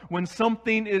us, when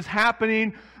something is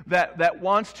happening that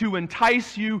wants to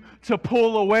entice you to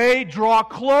pull away, draw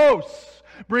close,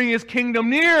 bring His kingdom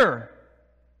near.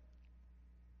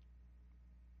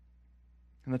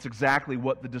 And that's exactly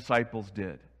what the disciples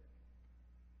did.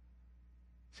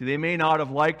 See, they may not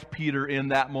have liked Peter in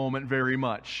that moment very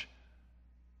much.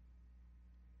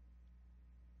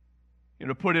 You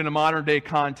know, put in a modern day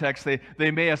context,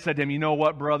 they may have said to him, you know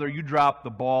what, brother, you dropped the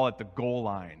ball at the goal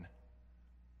line.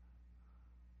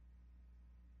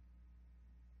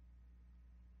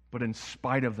 But in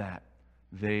spite of that,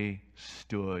 they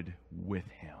stood with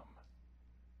Him.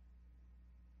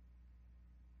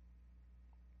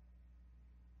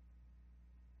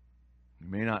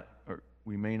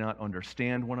 We may not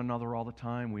understand one another all the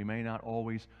time. We may not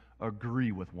always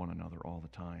agree with one another all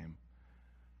the time.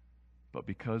 But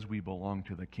because we belong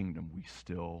to the kingdom, we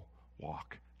still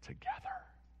walk together.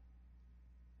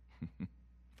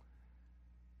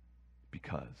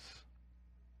 Because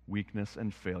weakness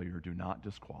and failure do not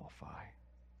disqualify.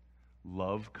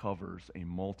 Love covers a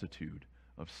multitude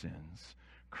of sins.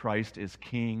 Christ is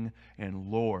King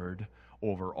and Lord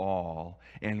over all,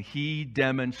 and He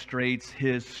demonstrates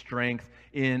His strength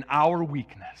in our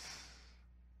weakness.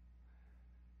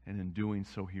 And in doing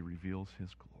so, He reveals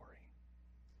His glory.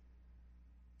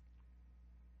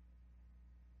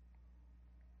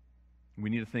 We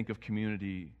need to think of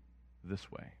community this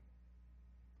way.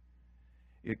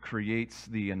 It creates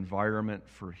the environment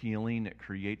for healing. It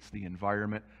creates the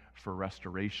environment for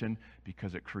restoration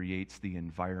because it creates the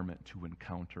environment to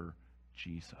encounter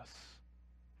Jesus.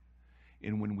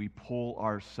 And when we pull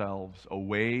ourselves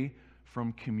away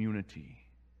from community,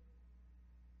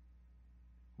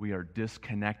 we are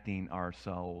disconnecting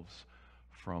ourselves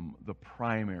from the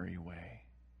primary way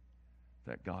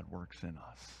that God works in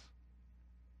us.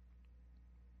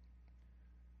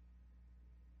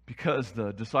 because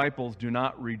the disciples do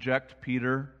not reject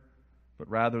Peter, but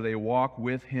rather they walk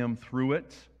with him through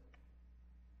it.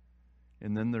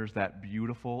 And then there's that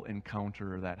beautiful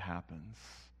encounter that happens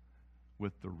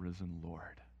with the risen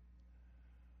Lord,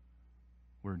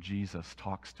 where Jesus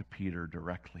talks to Peter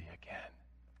directly again.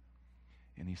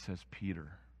 And he says,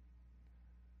 Peter,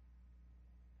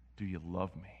 do you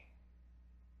love me?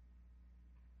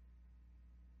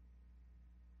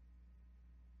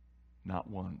 Not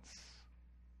once,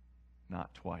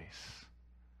 not twice,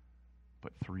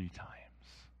 but 3 times.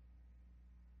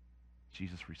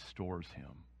 Jesus restores him.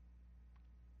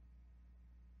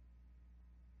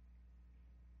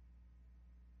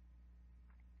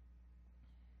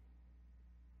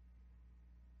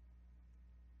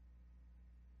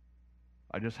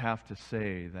 I just have to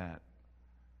say that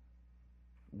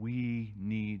we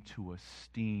need to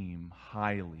esteem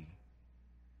highly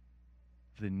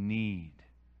the need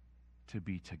to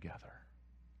be together.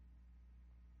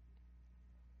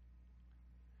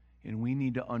 And we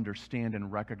need to understand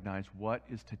and recognize what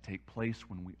is to take place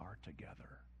when we are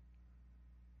together.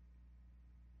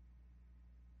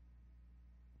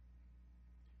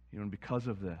 And because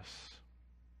of this,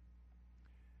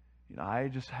 I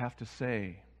just have to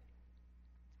say,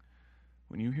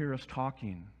 when you hear us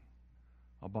talking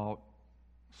about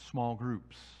small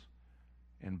groups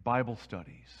and Bible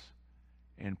studies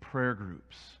and prayer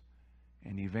groups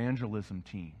and evangelism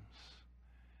teams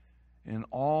and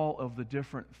all of the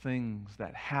different things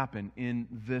that happen in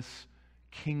this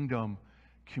kingdom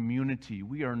community,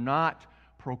 we are not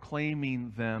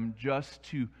proclaiming them just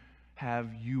to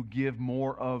have you give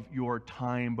more of your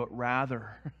time, but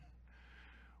rather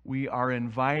we are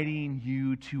inviting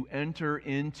you to enter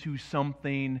into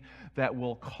something that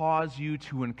will cause you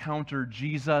to encounter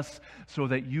Jesus so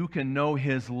that you can know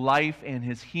His life and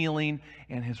His healing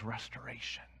and His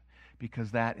restoration,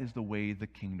 because that is the way the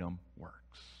kingdom works.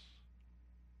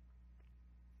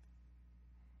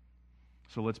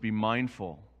 So let's be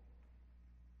mindful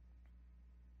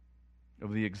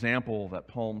of the example that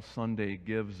Palm Sunday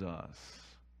gives us,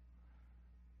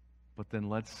 but then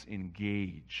let's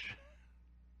engage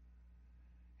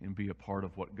and be a part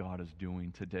of what God is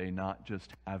doing today, not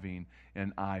just having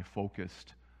an eye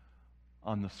focused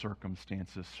on the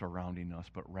circumstances surrounding us,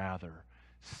 but rather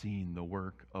seeing the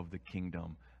work of the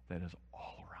kingdom that is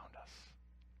all around us.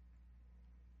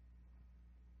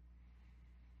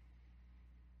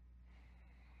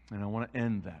 And I want to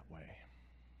end that way.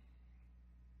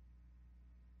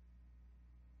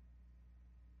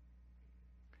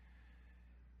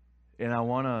 And I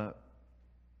want to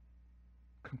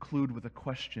conclude with a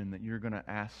question that you're going to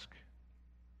ask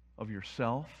of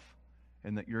yourself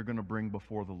and that you're going to bring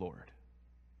before the Lord.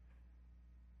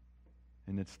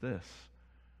 And it's this: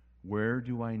 where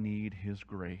do I need His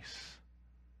grace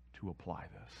to apply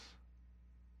this?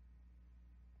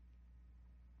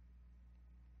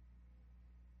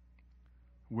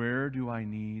 Where do I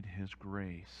need His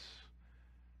grace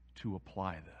to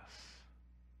apply this?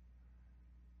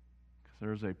 Because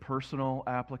there's a personal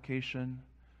application,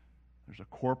 there's a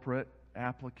corporate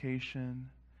application,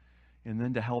 and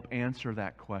then to help answer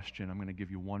that question, I'm going to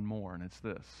give you one more, and it's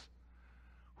this: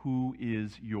 who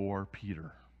is your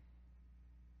Peter?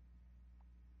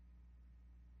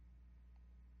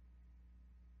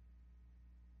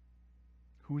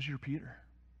 Who is your Peter?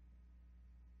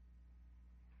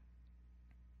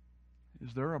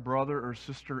 Is there a brother or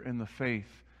sister in the faith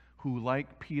who,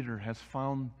 like Peter, has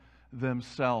found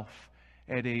themselves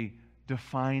at a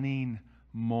defining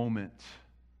moment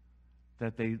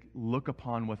that they look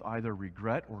upon with either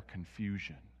regret or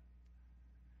confusion?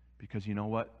 Because you know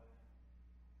what?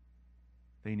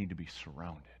 They need to be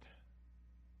surrounded.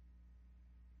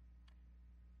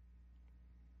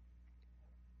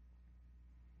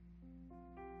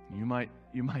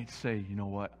 You might say, you know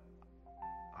what?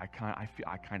 I kind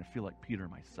of feel like Peter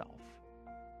myself.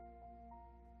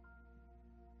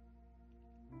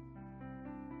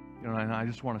 And I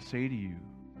just want to say to you,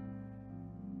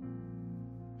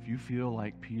 if you feel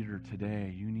like Peter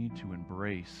today, you need to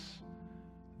embrace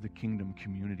the kingdom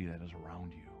community that is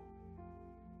around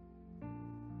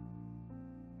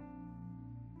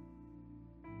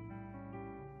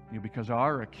you. Because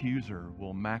our accuser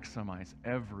will maximize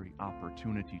every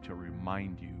opportunity to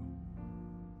remind you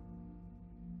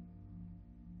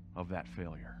of that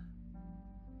failure.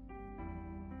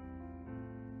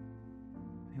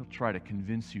 He'll try to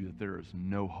convince you that there is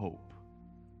no hope.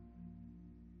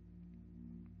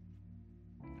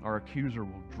 Our accuser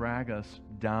will drag us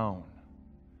down.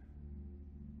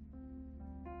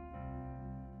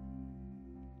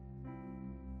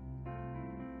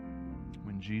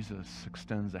 When And Jesus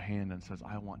extends a hand and says,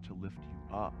 I want to lift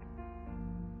you up.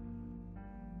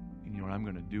 And you know what? I'm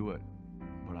going to do it,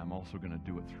 but I'm also going to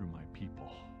do it through my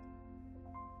people.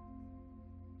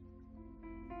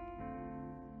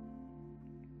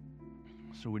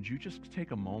 So would you just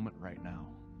take a moment right now,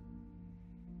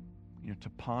 to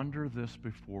ponder this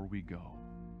before we go?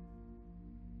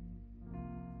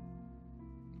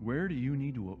 Where do you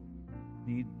need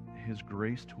His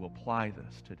grace to apply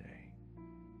this today?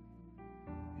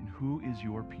 And who is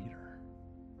your Peter?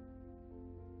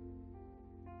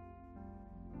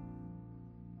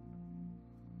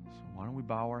 So why don't we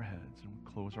bow our heads and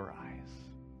close our eyes?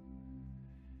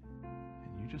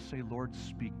 And you just say, Lord,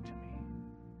 speak to me.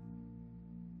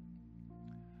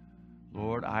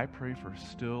 Lord, I pray for a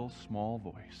still, small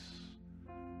voice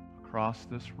across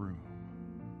this room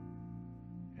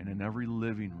and in every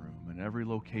living room and every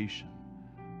location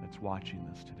that's watching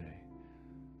this today.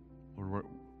 Lord,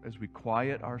 as we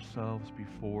quiet ourselves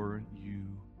before you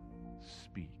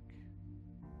speak.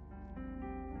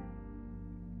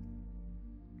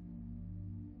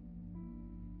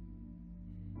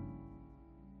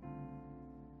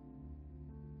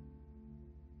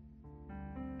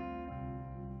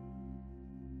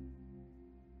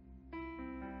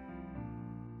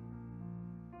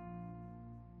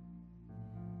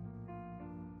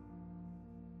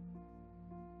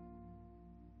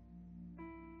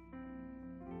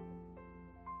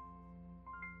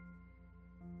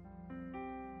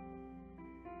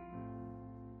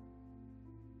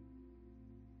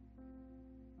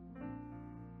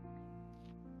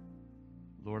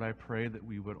 Lord, I pray that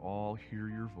we would all hear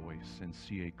your voice and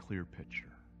see a clear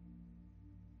picture.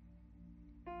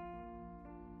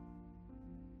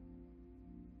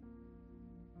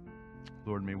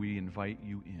 Lord, may we invite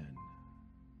you in.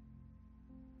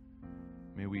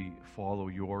 May we follow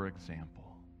your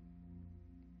example.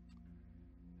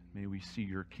 May we see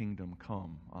your kingdom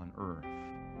come on earth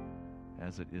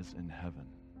as it is in heaven.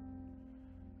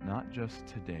 Not just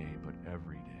today, but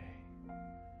every day.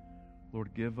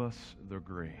 Lord, give us the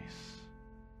grace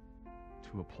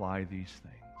to apply these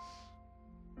things.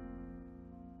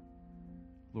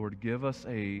 Lord, give us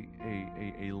a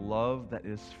love that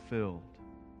is filled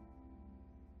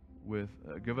with,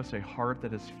 give us a heart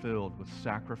that is filled with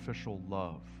sacrificial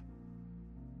love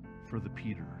for the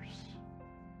Peters.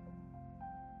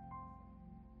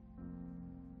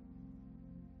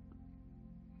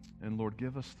 And Lord,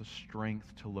 give us the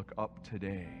strength to look up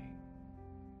today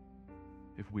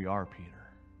if we are Peter.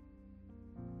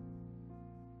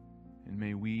 And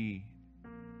may we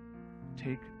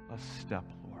take a step,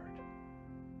 Lord,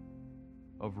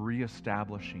 of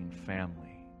reestablishing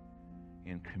family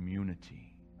and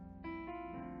community.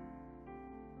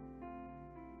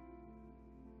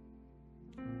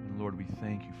 And Lord, we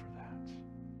thank you for that.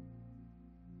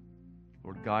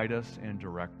 Lord, guide us and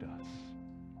direct us.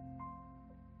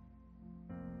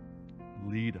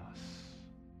 Lead us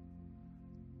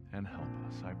and help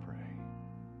us, I pray.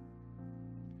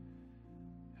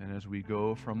 And as we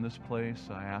go from this place,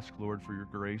 I ask, Lord, for your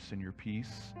grace and your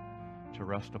peace to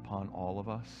rest upon all of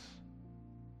us.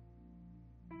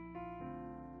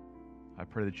 I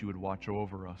pray that you would watch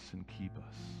over us and keep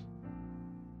us.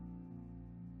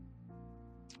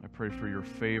 I pray for your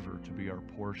favor to be our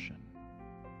portion.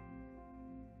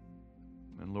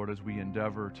 And Lord, as we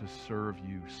endeavor to serve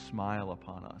you, smile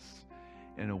upon us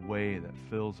in a way that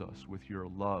fills us with your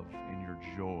love and your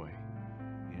joy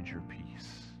and your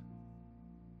peace.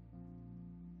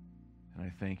 And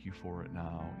I thank you for it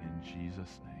now in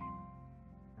Jesus' name.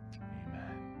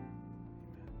 Amen.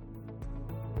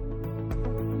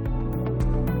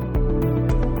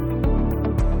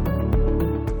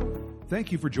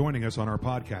 Thank you for joining us on our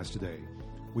podcast today.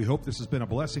 We hope this has been a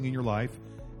blessing in your life,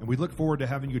 and we look forward to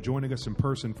having you joining us in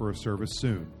person for a service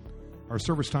soon. Our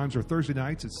service times are Thursday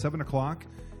nights at 7 o'clock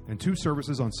and 2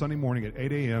 services on Sunday morning at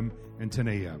 8 a.m. and 10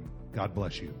 a.m. God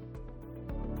bless you.